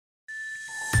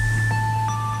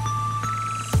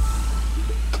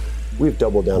We've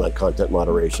doubled down on content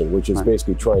moderation, which is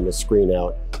basically trying to screen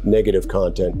out negative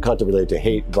content related to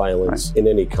hate, violence in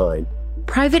any kind.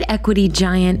 Private equity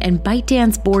giant and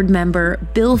ByteDance board member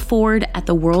Bill Ford at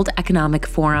the World Economic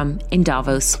Forum in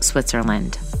Davos,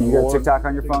 Switzerland. You got TikTok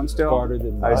on your phone still?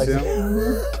 I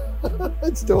assume.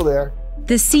 It's still there.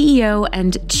 The CEO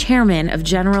and chairman of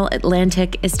General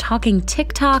Atlantic is talking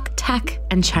TikTok, tech,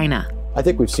 and China. I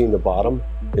think we've seen the bottom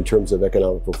in terms of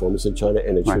economic performance in China,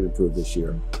 and it should improve this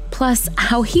year. Plus,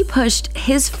 how he pushed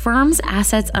his firm's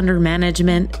assets under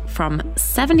management from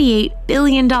 $78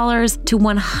 billion to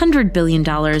 $100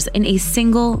 billion in a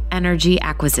single energy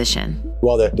acquisition.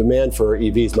 While the demand for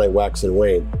EVs might wax and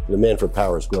wane, the demand for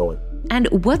power is growing. And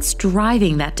what's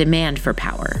driving that demand for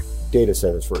power? Data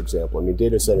centers, for example. I mean,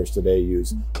 data centers today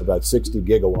use about 60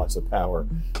 gigawatts of power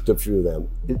to fuel them.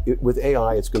 With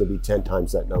AI, it's going to be 10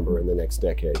 times that number in the next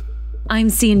decade. I'm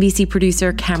CNBC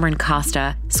producer Cameron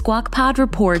Costa. Squawk Pod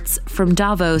reports from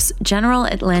Davos. General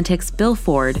Atlantic's Bill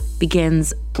Ford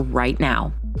begins right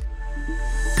now.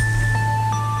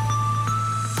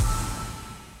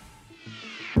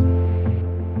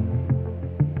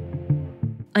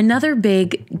 Another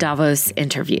big Davos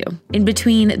interview. In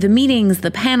between the meetings, the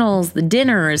panels, the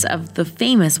dinners of the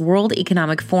famous World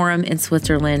Economic Forum in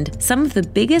Switzerland, some of the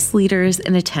biggest leaders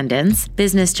in attendance,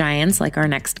 business giants like our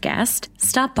next guest,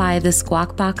 stop by the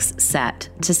Squawk Box set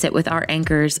to sit with our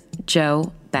anchors,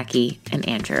 Joe, Becky, and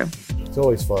Andrew. It's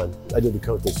always fun. I did the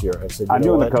code this year. I said, I'm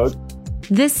doing the code.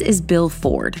 This is Bill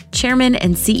Ford, chairman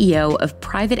and CEO of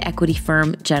private equity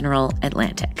firm General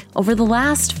Atlantic. Over the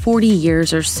last 40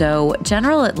 years or so,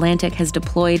 General Atlantic has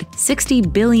deployed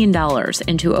 $60 billion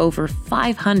into over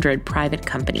 500 private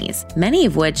companies, many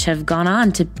of which have gone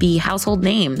on to be household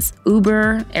names: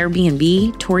 Uber,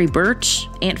 Airbnb, Tory Burch,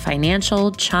 Ant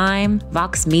Financial, Chime,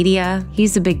 Vox Media.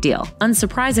 He's a big deal.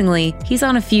 Unsurprisingly, he's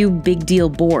on a few big deal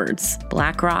boards: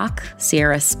 BlackRock,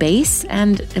 Sierra Space,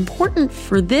 and important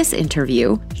for this interview,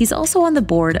 he's also on the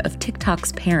board of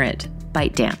TikTok's parent,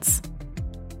 ByteDance.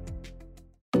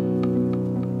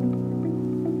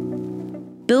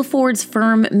 Bill Ford's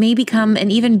firm may become an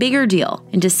even bigger deal.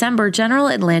 In December, General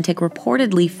Atlantic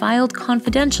reportedly filed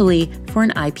confidentially for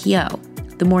an IPO.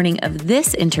 The morning of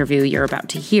this interview you're about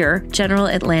to hear, General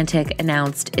Atlantic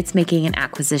announced it's making an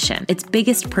acquisition, its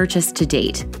biggest purchase to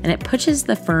date, and it pushes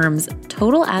the firm's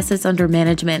total assets under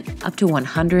management up to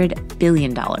 $100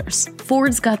 billion.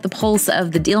 Ford's got the pulse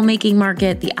of the deal-making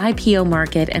market, the IPO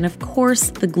market, and of course,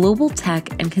 the global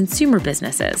tech and consumer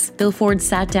businesses. Bill Ford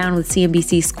sat down with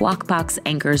CNBC Squawk Box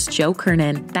anchors Joe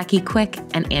Kernan, Becky Quick,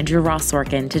 and Andrew Ross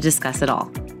Sorkin to discuss it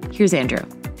all. Here's Andrew.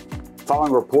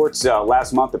 Following reports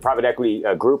last month, the private equity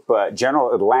group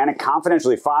General Atlantic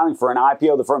confidentially filing for an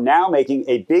IPO, the firm now making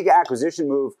a big acquisition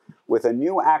move with a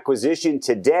new acquisition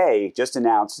today, just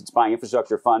announced. It's buying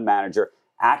infrastructure fund manager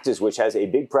Actis, which has a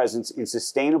big presence in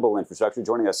sustainable infrastructure.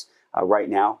 Joining us right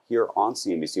now here on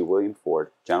CNBC, William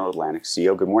Ford, General Atlantic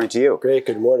CEO. Good morning to you. Great.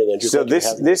 Good morning, Andrew. So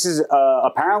this is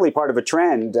apparently part of a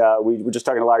trend. We were just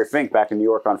talking to Larry Fink back in New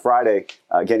York on Friday,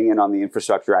 getting in on the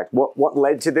Infrastructure Act. What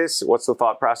led to this? What's the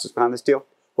thought process behind this deal?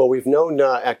 Well, we've known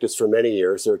Actis for many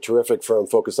years. They're a terrific firm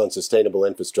focused on sustainable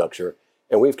infrastructure.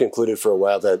 And we've concluded for a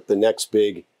while that the next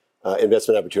big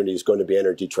investment opportunity is going to be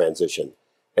energy transition.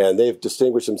 And they've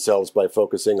distinguished themselves by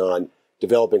focusing on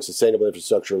developing sustainable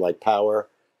infrastructure like power,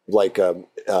 like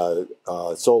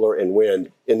solar and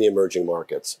wind in the emerging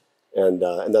markets. And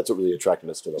that's what really attracted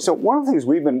us to them. So one of the things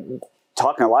we've been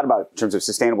talking a lot about in terms of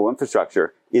sustainable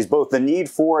infrastructure is both the need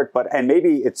for it, and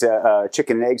maybe it's a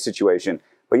chicken and egg situation.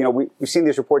 But, you know, we've seen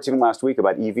these reports even last week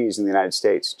about EVs in the United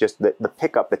States, just the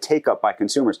pickup, the take-up by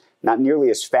consumers, not nearly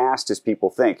as fast as people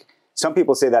think. Some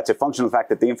people say that's a function of the fact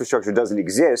that the infrastructure doesn't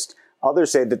exist.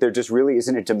 Others say that there just really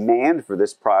isn't a demand for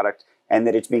this product and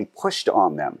that it's being pushed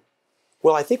on them.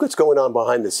 Well, I think what's going on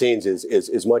behind the scenes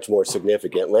is much more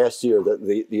significant. Last year,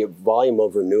 the volume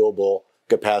of renewable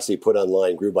capacity put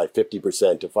online grew by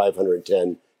 50% to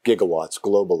 510 gigawatts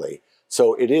globally.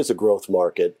 So it is a growth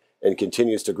market and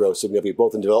continues to grow significantly,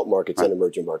 both in developed markets and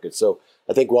emerging markets. So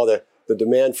I think while the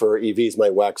demand for EVs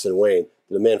might wax and wane,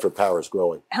 the demand for power is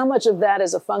growing. How much of that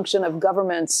is a function of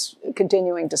governments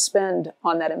continuing to spend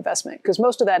on that investment? Because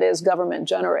most of that is government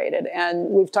generated. And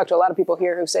we've talked to a lot of people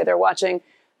here who say they're watching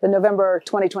the November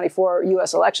 2024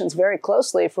 U.S. elections very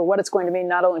closely for what it's going to mean,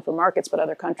 not only for markets, but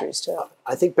other countries too.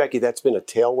 I think, Becky, that's been a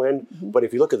tailwind. Mm-hmm. But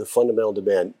if you look at the fundamental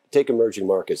demand, take emerging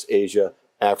markets, Asia,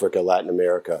 Africa, Latin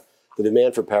America, the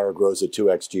demand for power grows at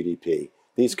 2x GDP.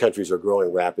 These countries are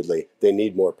growing rapidly. They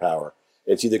need more power.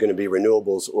 It's either going to be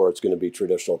renewables or it's going to be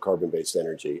traditional carbon-based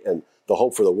energy. And the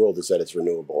hope for the world is that it's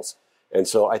renewables. And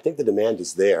so I think the demand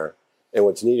is there. And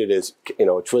what's needed is,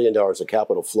 $1 trillion of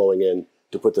capital flowing in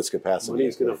to put this capacity.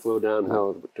 Money's going to flow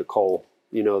downhill to coal.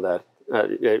 You know that.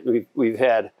 We've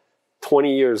had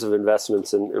 20 years of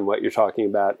investments in what you're talking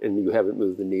about, and you haven't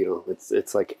moved the needle.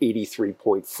 It's like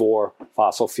 83.4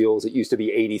 fossil fuels. It used to be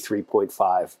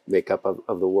 83.5 makeup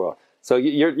of the world. So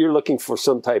you're looking for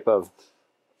some type of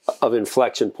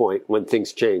inflection point when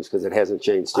things change, because it hasn't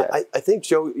changed yet. I think,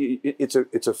 Joe,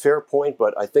 it's a fair point,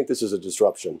 but I think this is a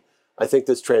disruption. I think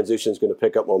this transition is going to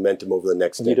pick up momentum over the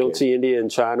next decade. You don't see India and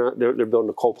China, they're building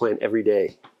a coal plant every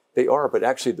day. They are, but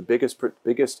actually the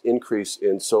biggest increase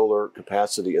in solar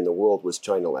capacity in the world was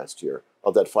China last year.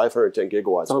 Of that 510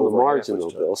 gigawatts, it's on the margin, though,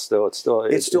 Bill.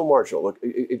 It's still marginal. Look,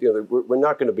 we're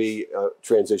not going to be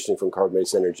transitioning from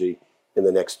carbon-based energy in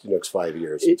the next 5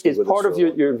 years. It's part of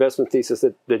your investment thesis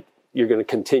that you're going to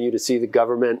continue to see the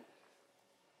government.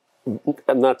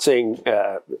 I'm not saying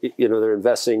they're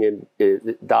investing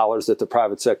in dollars that the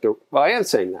private sector. Well, I am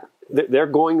saying that they're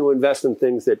going to invest in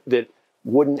things that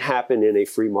wouldn't happen in a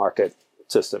free market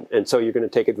system. And so you're going to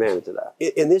take advantage of that.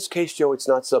 In this case, Joe, it's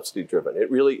not subsidy driven. It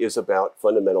really is about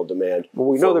fundamental demand. Well,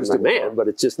 we know there's demand, but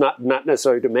it's just not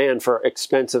necessarily demand for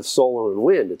expensive solar and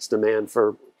wind. It's demand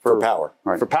for power.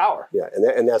 Right. For power. Yeah,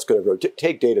 and that's going to grow.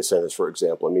 Take data centers, for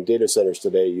example. I mean, data centers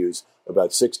today use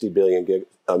about 60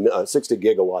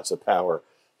 gigawatts of power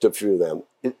to fuel them.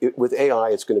 With AI,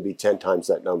 it's going to be 10 times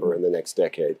that number in the next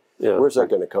decade. Yeah, where's that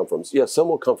going to come from? Yeah, some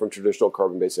will come from traditional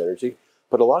carbon-based energy,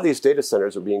 but a lot of these data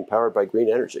centers are being powered by green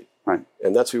energy. Right.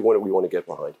 And that's what we want to get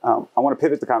behind. I want to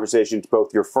pivot the conversation to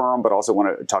both your firm, but also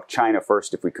want to talk China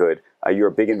first, if we could. You're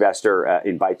a big investor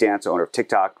in ByteDance, owner of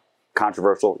TikTok,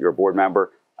 controversial. You're a board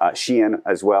member. Shein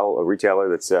as well, a retailer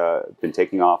that's been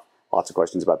taking off. Lots of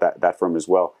questions about that firm as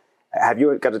well. Have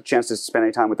you got a chance to spend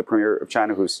any time with the premier of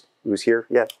China who's here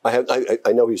yet?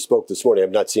 I know he spoke this morning. I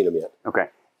have not seen him yet. Okay.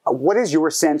 What is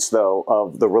your sense, though,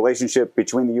 of the relationship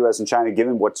between the U.S. and China,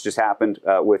 given what's just happened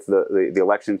with the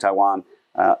election in Taiwan?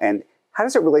 And how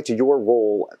does it relate to your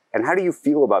role? And how do you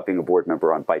feel about being a board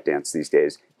member on ByteDance these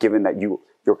days, given that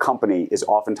your company is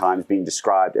oftentimes being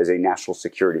described as a national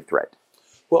security threat?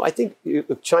 Well, I think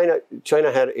China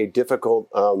had a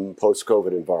difficult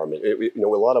post-COVID environment. A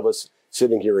lot of us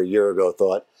sitting here a year ago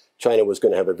thought China was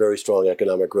going to have a very strong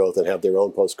economic growth and have their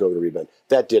own post-COVID rebound.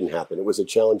 That didn't happen. It was a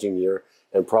challenging year,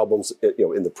 and problems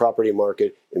in the property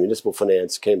market and municipal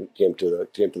finance came to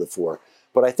the fore.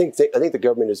 But I think the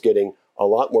government is getting a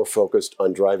lot more focused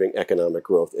on driving economic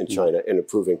growth in China and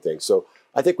improving things. So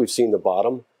I think we've seen the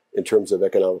bottom in terms of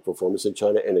economic performance in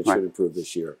China, and it should improve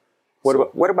this year.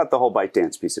 What about the whole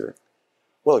ByteDance piece of it?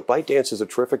 Well, ByteDance is a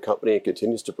terrific company. It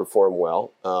continues to perform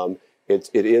well. It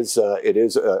is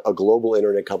a global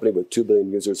internet company with 2 billion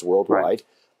users worldwide,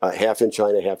 half in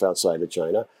China, half outside of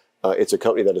China. It's a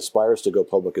company that aspires to go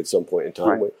public at some point in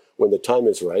time. Right. When the time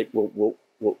is right,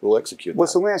 we'll execute that.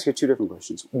 So let me ask you two different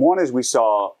questions. One is we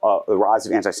saw the rise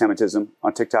of anti-Semitism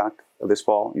on TikTok this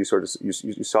fall. You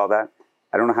saw that.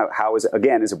 I don't know how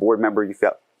as a board member, you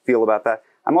feel about that.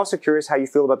 I'm also curious how you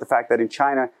feel about the fact that in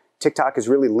China, TikTok is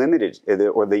really limited,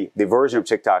 or the version of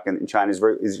TikTok in China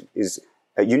is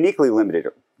uniquely limited,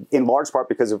 in large part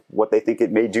because of what they think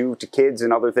it may do to kids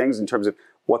and other things in terms of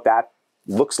what that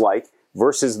looks like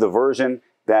versus the version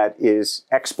that is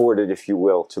exported, if you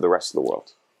will, to the rest of the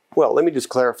world. Well, let me just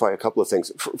clarify a couple of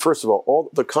things. First of all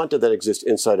the content that exists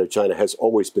inside of China has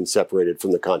always been separated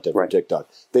from the content from TikTok.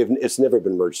 It's never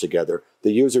been merged together.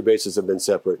 The user bases have been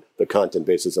separate. The content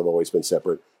bases have always been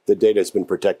separate. The data has been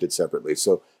protected separately.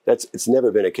 So it's never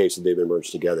been a case that they've been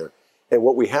merged together. And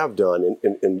what we have done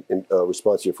in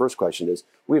response to your first question is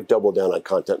we've doubled down on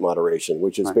content moderation,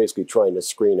 which is basically trying to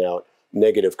screen out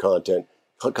negative content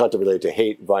related to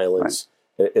hate, violence,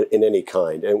 in any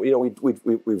kind. And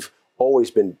we've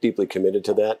always been deeply committed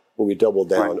to that, but we doubled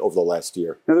down over the last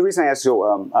year. Now, the reason I asked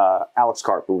Alex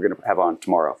Karp, who we're going to have on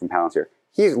tomorrow from Palantir,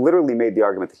 he's literally made the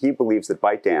argument that he believes that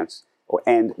ByteDance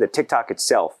and that TikTok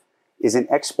itself is an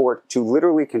export to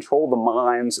literally control the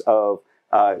minds of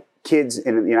kids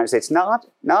in the United States, not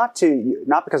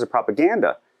because of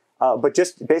propaganda, but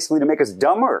just basically to make us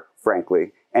dumber,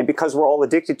 frankly, and because we're all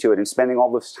addicted to it and spending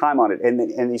all this time on it.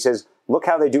 And he says, look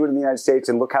how they do it in the United States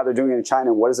and look how they're doing it in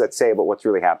China. And what does that say about what's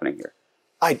really happening here?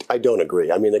 I don't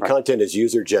agree. I mean, the content is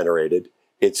user generated.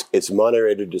 It's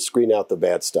moderated to screen out the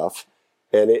bad stuff.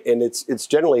 And it's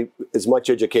generally as much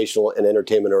educational and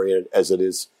entertainment oriented as it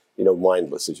is,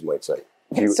 mindless, as you might say.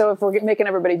 So if we're making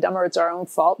everybody dumber, it's our own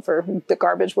fault for the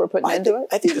garbage we're putting into it?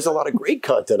 I think there's a lot of great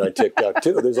content on TikTok,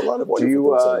 too. There's a lot of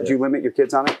wonderful things on there. Do you limit your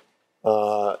kids on it?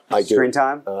 I do. Screen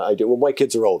time? I do. Well, my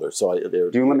kids are older, so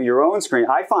do you limit your own screen?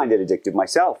 I find it addictive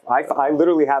myself. I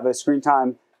literally have a screen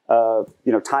time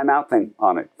timeout thing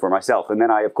on it for myself. And then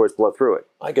I, of course, blow through it.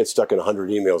 I get stuck in 100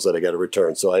 emails that I got to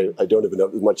return, so I don't even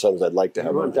have as much time as I'd like to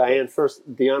have. Diane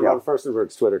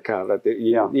Furstenberg's Twitter account.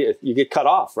 You get cut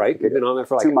off, right? You've been on there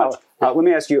for like too much. Let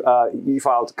me ask you, you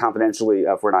filed confidentially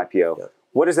for an IPO. Yeah.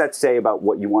 What does that say about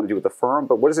what you want to do with the firm?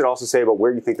 But what does it also say about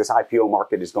where you think this IPO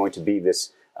market is going to be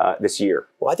this year?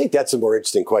 Well, I think that's a more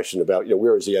interesting question about,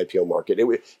 where is the IPO market?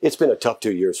 It's been a tough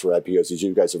 2 years for IPOs, as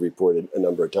you guys have reported a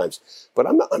number of times. But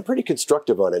I'm pretty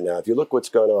constructive on it now. If you look what's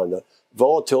going on, the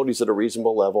volatility is at a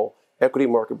reasonable level. Equity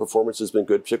market performance has been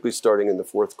good, particularly starting in the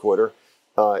fourth quarter.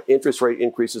 Interest rate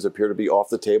increases appear to be off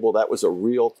the table. That was a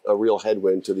real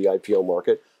headwind to the IPO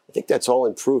market. I think that's all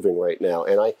improving right now.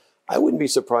 And I wouldn't be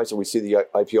surprised if we see the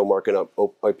IPO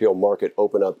market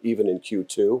open up even in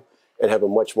Q2 and have a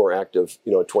much more active,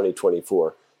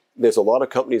 2024. There's a lot of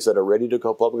companies that are ready to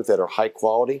go public that are high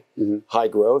quality, high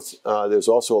growth. There's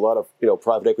also a lot of,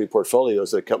 private equity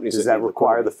portfolios that companies. Does that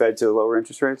require the Fed to lower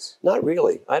interest rates? Not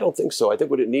really. I don't think so. I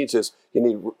think what it needs is you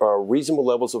need reasonable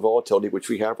levels of volatility, which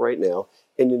we have right now,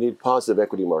 and you need positive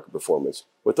equity market performance.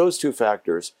 With those two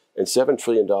factors and $7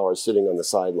 trillion sitting on the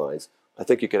sidelines, I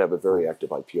think you could have a very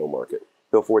active IPO market.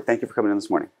 Bill Ford, thank you for coming in this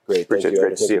morning. Great. Appreciate it.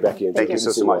 Great to see you. Becky. Thank you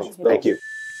so much. Thank you.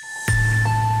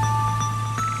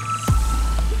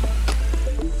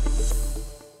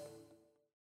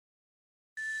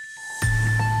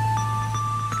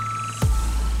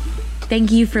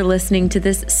 Thank you for listening to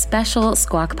this special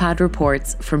Squawk Pod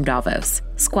Reports from Davos.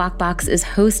 Squawk Box is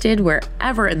hosted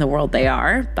wherever in the world they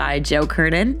are by Joe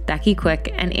Kernan, Becky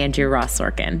Quick, and Andrew Ross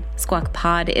Sorkin. Squawk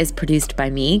Pod is produced by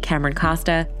me, Cameron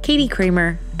Costa, Katie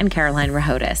Kramer, and Caroline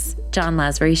Rahotis. John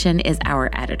Lazaratian is our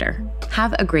editor.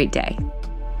 Have a great day.